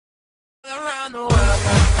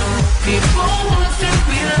People want to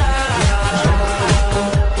be loved.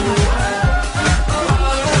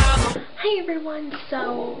 Hi everyone,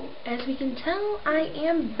 so as we can tell, I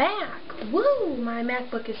am back. Woo! My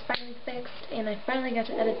MacBook is finally fixed and I finally got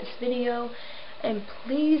to edit this video. And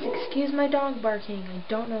please excuse my dog barking. I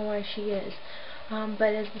don't know why she is.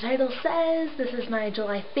 But as the title says, this is my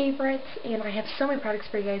July favorites, and I have so many products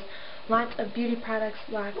for you guys. Lots of beauty products,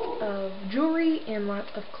 lots of jewelry, and lots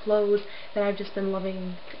of clothes that I've just been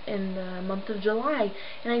loving in the month of July.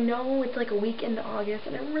 And I know it's like a week into August,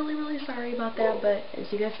 and I'm really, really sorry about that, but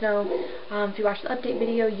as you guys know, if you watched the update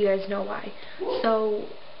video, you guys know why. So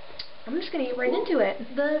I'm just going to get right into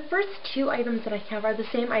it. The first two items that I have are the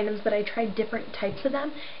same items, but I tried different types of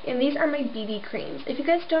them. And these are my BB creams. If you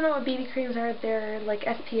guys don't know what BB creams are, they're like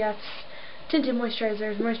SPFs, tinted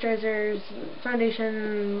moisturizers,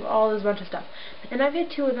 foundation, all this bunch of stuff. And I've had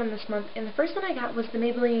two of them this month. And the first one I got was the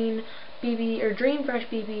Maybelline BB, or Dream Fresh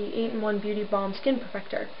BB 8-in-1 Beauty Balm Skin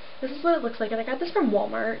Perfector. This is what it looks like, and I got this from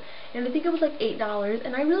Walmart, and I think it was like $8,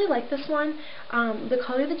 and I really like this one. The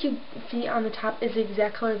color that you see on the top is the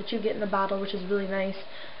exact color that you get in the bottle, which is really nice.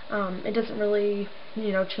 It doesn't really,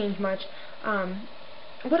 change much.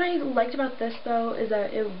 What I liked about this, though, is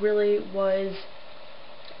that it really was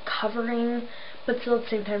covering, but still at the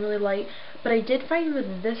same time really light. But I did find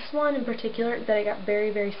with this one in particular that it got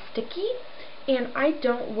very, very sticky. And I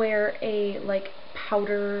don't wear a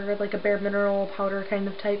powder, like a bare mineral powder kind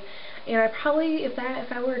of type. And I probably, if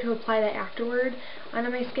I were to apply that afterward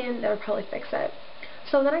onto my skin, that would probably fix it.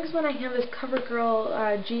 So the next one I have is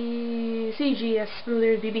CoverGirl CGS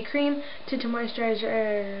Smoothers BB Cream, Tinted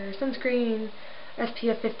Moisturizer, Sunscreen,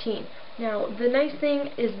 SPF 15. Now, the nice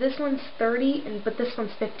thing is this one's 30, but this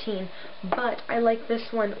one's 15. But I like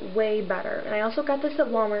this one way better. And I also got this at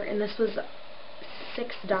Walmart, and this was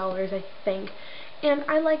 $6, I think. And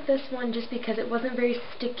I like this one just because it wasn't very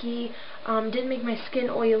sticky, didn't make my skin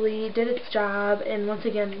oily, did its job, and once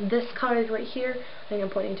again, this color right here, I think I'm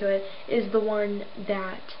pointing to it, is the one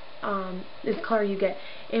that is the color you get.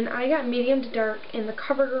 And I got medium to dark in the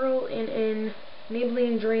CoverGirl, and in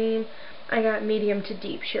Maybelline Dream, I got medium to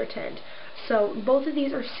deep sheer tint. So both of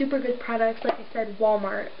these are super good products. Like I said,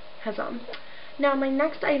 Walmart has them. Now, my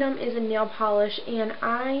next item is a nail polish, and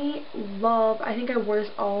I think I wore this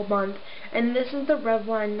all month, and this is the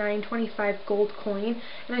Revlon 925 Gold Coin,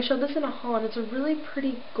 and I showed this in a haul, and it's a really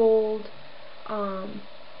pretty gold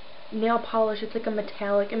nail polish. It's like a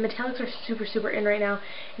metallic, and metallics are super, super in right now,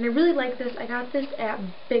 and I really like this. I got this at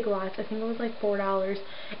Big Lots. I think it was like $4,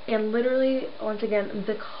 and literally, once again,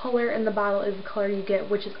 the color in the bottle is the color you get,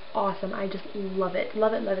 which is awesome. I just love it.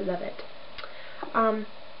 Love it, love it, love it.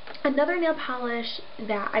 Another nail polish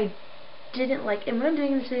that I didn't like, and when I'm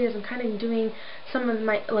doing this videos, I'm kind of doing some of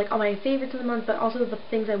my, all my favorites of the month, but also the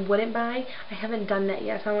things I wouldn't buy. I haven't done that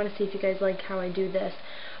yet, so I want to see if you guys like how I do this.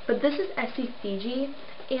 But this is Essie Fiji,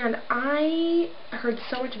 and I heard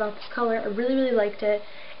so much about this color. I really, really liked it,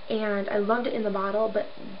 and I loved it in the bottle, but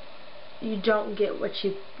you don't get what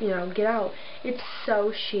you get out. It's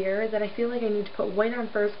so sheer that I feel like I need to put white on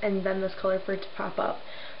first and then this color for it to pop up.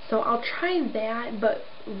 So I'll try that, but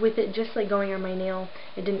with it just going on my nail,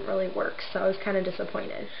 it didn't really work, so I was kind of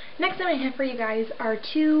disappointed. Next thing I have for you guys are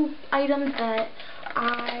two items that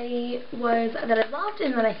I loved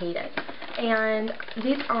and that I hated. And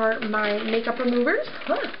these are my makeup removers.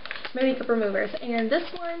 My makeup removers. And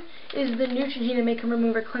this one is the Neutrogena Makeup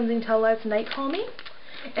Remover Cleansing Towelettes Night Calming.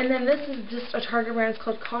 And then this is just a Target brand. It's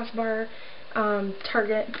called Costbar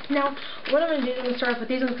Target. Now, what I'm going to do is I'm going to start off with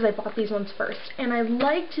these ones because I bought these ones first. And I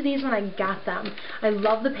liked these when I got them. I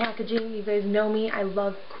love the packaging. You guys know me. I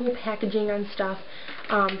love cool packaging on stuff.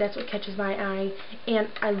 That's what catches my eye. And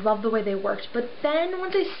I love the way they worked. But then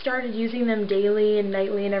once I started using them daily and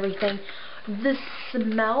nightly and everything, the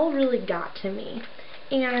smell really got to me.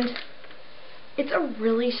 And it's a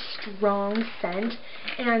really strong scent.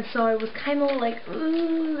 And so I was kind of like,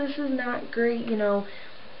 this is not great,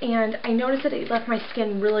 And I noticed that it left my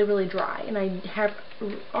skin really, really dry. And I have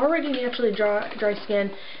already naturally dry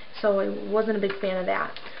skin, so I wasn't a big fan of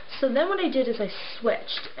that. So then what I did is I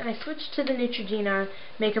switched. And I switched to the Neutrogena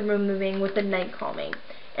Makeup Removing with the Night Calming.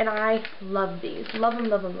 And I love these. Love them,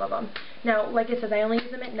 love them, love them. Now, like I said, I only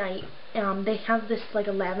use them at night. They have this,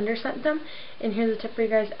 a lavender scent in them. And here's a tip for you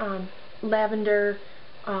guys. Lavender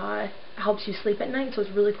helps you sleep at night, so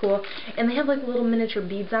it's really cool. And they have little miniature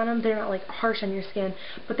beads on them. They're not harsh on your skin,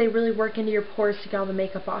 but they really work into your pores to get all the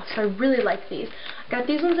makeup off. So I really like these. I got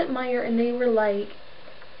these ones at Meijer, and they were $7,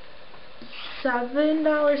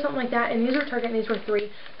 something like that. And these were Target, and these were $3.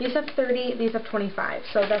 These have 30, these have 25.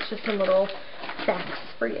 So that's just some little facts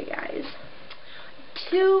for you guys.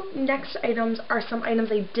 two next items are some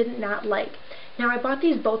items I did not like. Now, I bought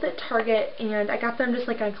these both at Target, and I got them just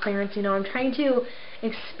like on clearance. You know, I'm trying to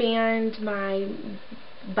expand my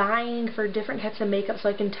buying for different types of makeup so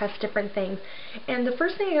I can test different things. And the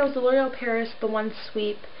first thing I got was the L'Oreal Paris The One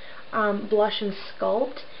Sweep Blush and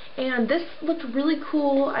Sculpt. And this looked really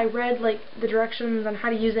cool. I read like the directions on how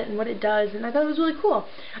to use it and what it does, and I thought it was really cool.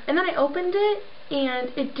 And then I opened it, and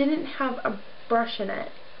it didn't have a brush in it.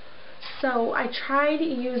 So I tried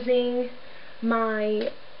using my,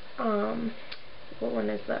 what one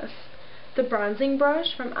is this? The bronzing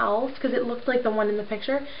brush from e.l.f. because it looked like the one in the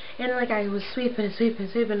picture, and like I was sweeping and sweeping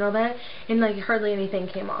and sweeping and all that, and like hardly anything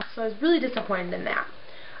came off. So I was really disappointed in that.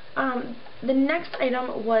 The next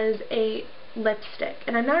item was a lipstick,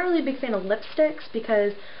 and I'm not really a big fan of lipsticks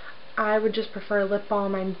because I would just prefer lip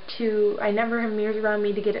balm. I never have mirrors around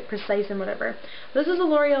me to get it precise and whatever. This is a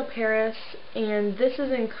L'Oreal Paris, and this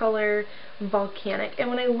is in color Volcanic. And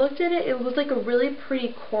when I looked at it, it was like a really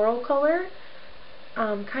pretty coral color,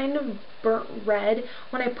 kind of burnt red.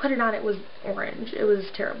 When I put it on, it was orange. It was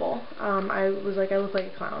terrible. I was like, I look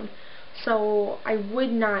like a clown. So I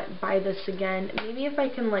would not buy this again. Maybe if I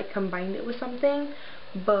can like combine it with something,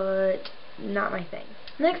 but not my thing.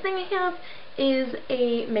 Next thing I have is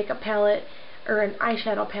a makeup palette, or an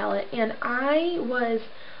eyeshadow palette, and I was,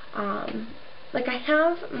 like, I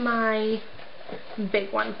have my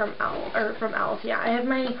big one from e.l.f., yeah, I have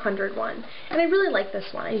my 100 one, and I really like this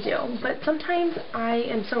one, I do, but sometimes I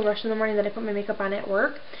am so rushed in the morning that I put my makeup on at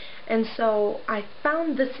work, and so I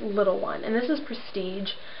found this little one, and this is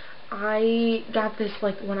Prestige. I got this,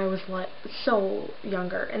 like, when I was, like, so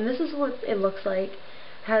younger, and this is what it looks like.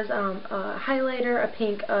 Has a highlighter, a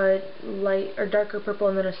pink, a light or darker purple,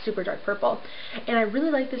 and then a super dark purple. And I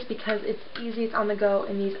really like this because it's easy, it's on the go,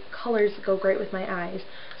 and these colors go great with my eyes.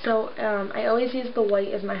 So I always use the white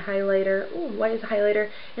as my highlighter. Ooh, white is a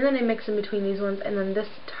highlighter, and then I mix in between these ones, and then this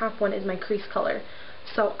top one is my crease color.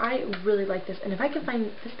 So I really like this, and if I can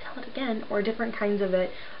find this palette again, or different kinds of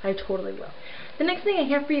it, I totally will. The next thing I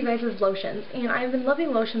have for you guys is lotions, and I've been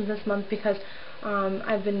loving lotions this month because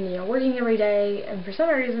I've been, you know, working every day, and for some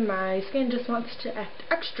reason my skin just wants to act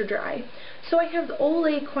extra dry. So I have the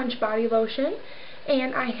Olay Quench Body Lotion,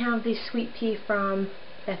 and I have the Sweet Pea from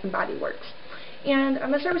Bath & Body Works. And I'm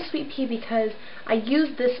going to start with Sweet Pea because I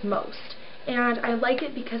use this most, and I like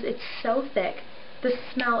it because it's so thick. The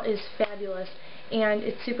smell is fabulous, and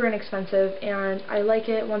it's super inexpensive, and I like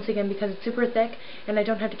it once again because it's super thick, and I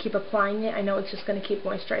don't have to keep applying it. I know it's just going to keep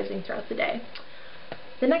moisturizing throughout the day.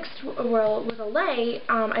 The next was Olay.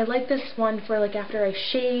 I like this one for like after I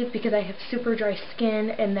shave because I have super dry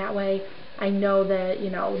skin, and that way I know that,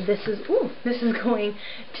 you know, this is going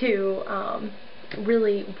to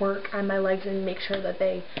really work on my legs and make sure that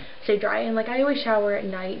they stay dry. And like I always shower at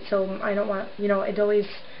night, so I don't want, you know, it always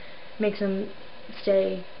makes them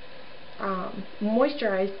stay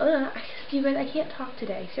moisturized. You guys, I can't talk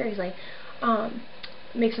today, seriously.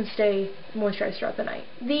 Makes them stay moisturized throughout the night.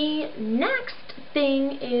 The next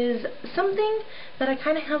thing is something that I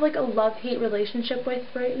kind of have like a love-hate relationship with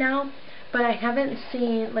right now, but I haven't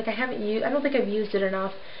seen, like I don't think I've used it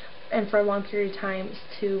enough and for a long period of time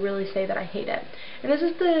to really say that I hate it. And this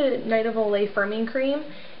is the Night of Olay Firming Cream,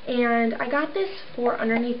 and I got this for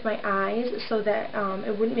underneath my eyes so that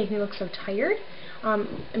it wouldn't make me look so tired. I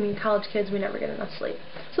mean, college kids, we never get enough sleep.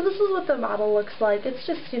 So this is what the bottle looks like. It's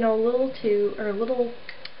just, you know, a little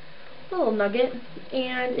nugget,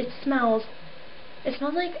 and it smells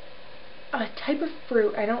like a type of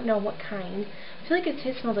fruit. I don't know what kind. I feel like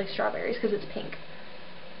it smells like strawberries because it's pink.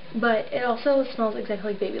 But it also smells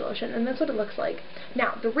exactly like baby lotion, and that's what it looks like.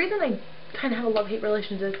 Now, the reason I kind of have a love-hate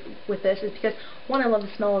relationship with this is because, one, I love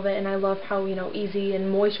the smell of it, and I love how, you know, easy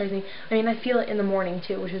and moisturizing. I mean, I feel it in the morning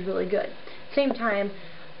too, which is really good. Same time,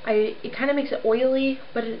 it kind of makes it oily,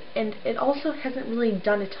 but it also hasn't really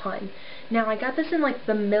done a ton. Now, I got this in like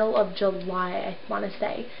the middle of July, I want to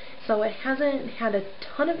say, so it hasn't had a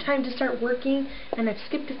ton of time to start working, and I've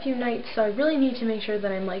skipped a few nights, so I really need to make sure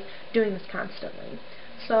that I'm like doing this constantly.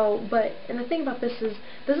 So, and the thing about this is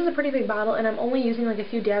a pretty big bottle, and I'm only using like a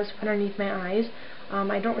few dabs to put underneath my eyes.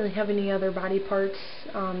 I don't really have any other body parts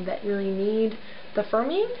that really need the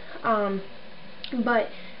firming,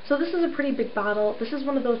 so this is a pretty big bottle. This is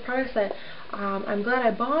one of those products that I'm glad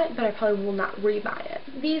I bought, but I probably will not rebuy it.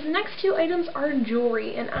 These next two items are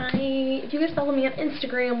jewelry, and if you guys follow me on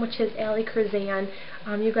Instagram, which is Allie Curzan,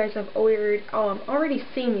 you guys have already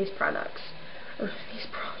seen these products.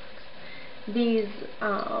 These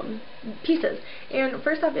pieces. And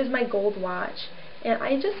first off is my gold watch, and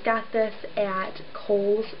I just got this at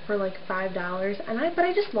Kohl's for like $5, but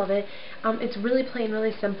I just love it. It's really plain,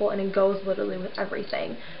 really simple, and it goes literally with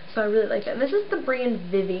everything. So I really like it. And this is the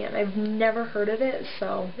brand Vivian. I've never heard of it.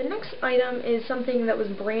 So the next item is something that was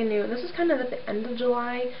brand new, and this is kind of at the end of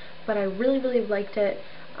July, but I really, really liked it.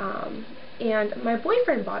 And my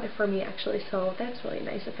boyfriend bought it for me actually, so that's really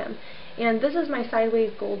nice of him. And this is my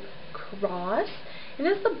sideways gold cross, and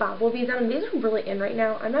it's the bobble beads on them. These are really in right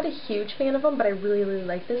now. I'm not a huge fan of them, but I really, really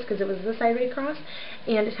like this because it was the sideways cross,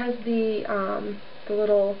 and it has the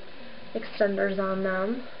little extenders on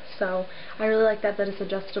them. So I really like that it's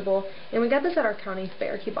adjustable. And we got this at our county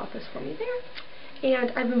fair. He bought this for me there.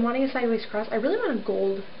 And I've been wanting a sideways cross. I really want a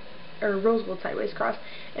gold or rose gold sideways cross.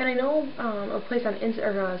 And I know a place on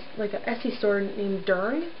like a Etsy store named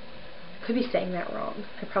Dern. I could be saying that wrong.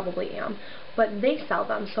 I probably am. But they sell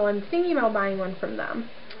them, so I'm thinking about buying one from them.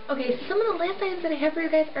 Okay, so some of the last items that I have for you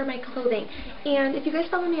guys are my clothing. And if you guys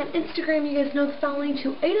follow me on Instagram, you guys know the following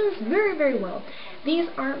two items very, very well. These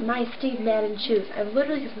are my Steve Madden shoes. I've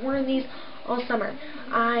literally just worn these all summer.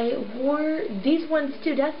 I wore these ones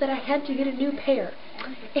to death that I had to get a new pair.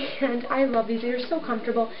 And I love these. They're so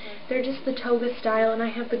comfortable. They're just the toga style, and I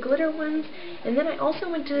have the glitter ones. And then I also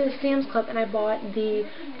went to Sam's Club and I bought the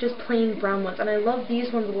just plain brown ones. And I love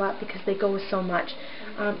these ones a lot because they go with so much.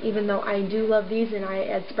 Even though I do love these, and I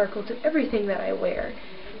add sparkle to everything that I wear.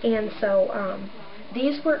 And so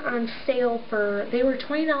these were on sale for, they were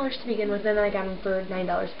 $20 to begin with, and then I got them for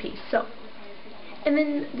 $9 a piece. So. And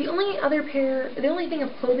then the only thing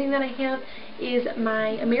of clothing that I have is my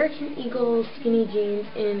American Eagle skinny jeans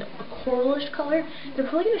in a coralish color. They're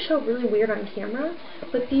probably going to show really weird on camera,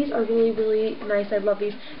 but these are really, really nice. I love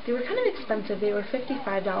these. They were kind of expensive. They were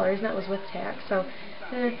 $55, and that was with tax. So,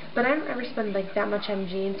 but I don't ever spend like that much on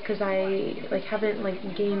jeans because I like haven't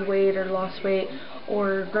like gained weight or lost weight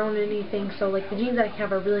or grown anything. So like the jeans that I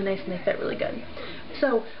have are really nice and they fit really good.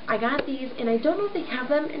 So I got these, and I don't know if they have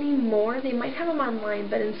them anymore. They might have them online,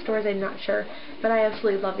 but in stores I'm not sure. But I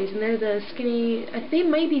absolutely love these, and they're the skinny, they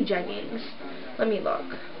might be jeggings. Let me look.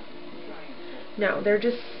 No, they're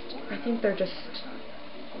just, I think they're just,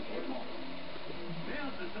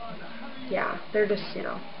 yeah, they're just, you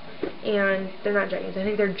know, and they're not jeggings. I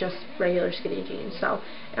think they're just regular skinny jeans. So,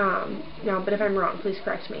 no, but if I'm wrong, please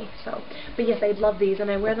correct me. So, but yes, I love these,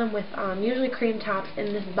 and I wear them with usually cream tops and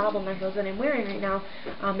this bobble necklace that I'm wearing right now.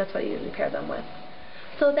 That's what I usually pair them with.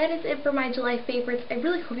 So that is it for my July favorites. I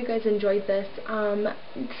really hope you guys enjoyed this.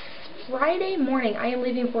 Friday morning I am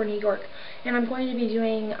leaving for New York, and I'm going to be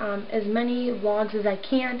doing as many vlogs as I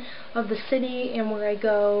can of the city and where I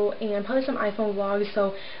go, and probably some iPhone vlogs,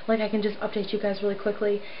 so like I can just update you guys really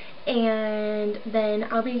quickly. And then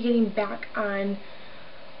I'll be getting back on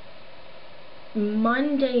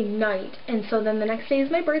Monday night, and so then the next day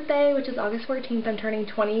is my birthday, which is August 14th. I'm turning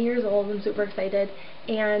 20 years old. I'm super excited,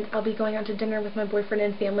 and I'll be going out to dinner with my boyfriend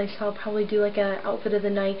and family, so I'll probably do like a outfit of the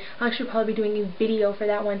night. I'll actually probably be doing a video for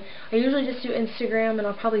that one. I usually just do Instagram, and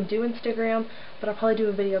I'll probably do Instagram, but I'll probably do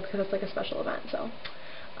a video because it's like a special event. So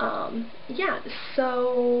yeah,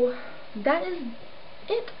 so that is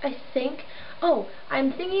it, I think. Oh,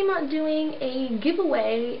 I'm thinking about doing a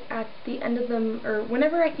giveaway at the end of them, or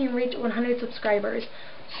whenever I can reach 100 subscribers.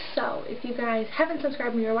 So, if you guys haven't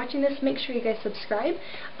subscribed and you're watching this, make sure you guys subscribe.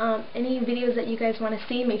 Any videos that you guys want to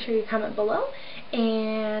see, make sure you comment below.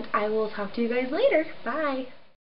 And I will talk to you guys later. Bye!